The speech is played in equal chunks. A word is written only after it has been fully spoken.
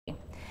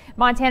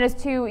Montana's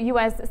two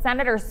U.S.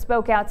 senators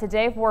spoke out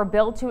today for a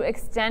bill to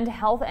extend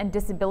health and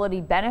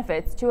disability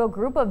benefits to a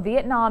group of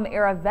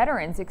Vietnam-era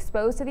veterans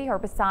exposed to the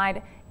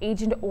herbicide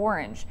Agent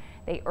Orange.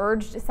 They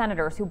urged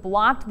senators who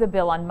blocked the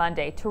bill on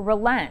Monday to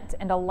relent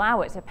and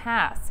allow it to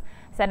pass.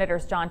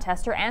 Senators Jon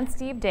Tester and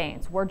Steve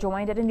Daines were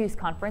joined at a news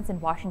conference in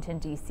Washington,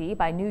 D.C.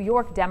 by New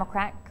York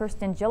Democrat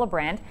Kirsten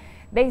Gillibrand.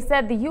 They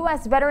said the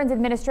U.S. Veterans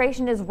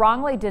Administration is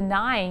wrongly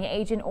denying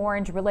Agent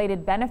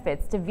Orange-related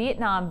benefits to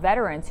Vietnam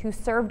veterans who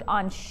served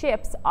on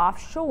ships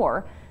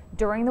offshore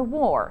during the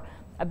war.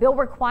 A bill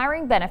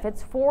requiring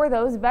benefits for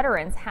those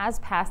veterans has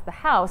passed the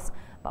House,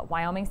 but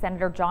Wyoming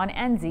Senator John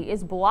Enzi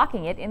is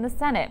blocking it in the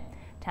Senate.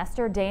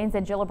 Tester, Daines,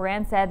 and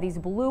Gillibrand said these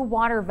blue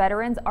water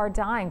veterans are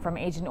dying from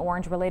Agent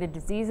Orange-related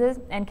diseases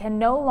and can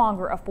no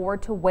longer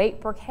afford to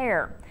wait for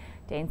care.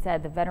 Daines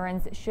said the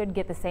veterans should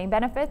get the same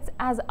benefits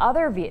as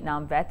other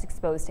Vietnam vets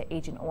exposed to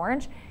Agent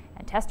Orange,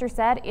 and Tester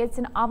said it's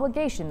an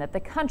obligation that the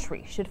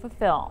country should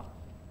fulfill.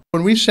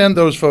 When we send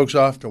those folks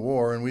off to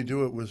war, and we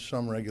do it with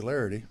some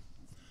regularity,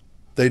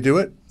 they do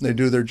it, they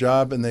do their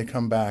job, and they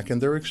come back,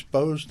 and they're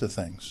exposed to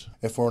things.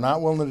 If we're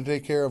not willing to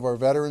take care of our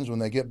veterans when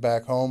they get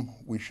back home,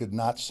 we should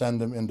not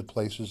send them into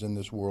places in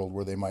this world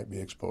where they might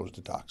be exposed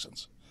to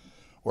toxins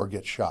or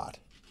get shot.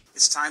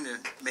 It's time to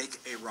make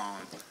a wrong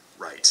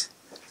right.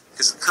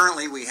 Because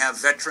currently we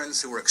have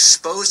veterans who are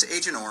exposed to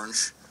Agent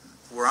Orange,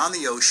 who are on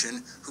the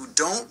ocean, who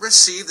don't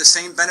receive the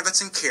same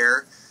benefits and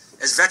care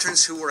as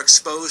veterans who were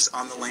exposed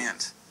on the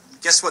land.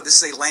 Guess what?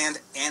 This is a land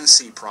and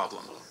sea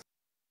problem.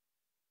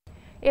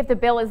 If the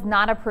bill is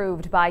not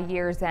approved by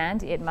year's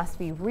end, it must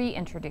be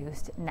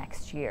reintroduced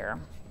next year.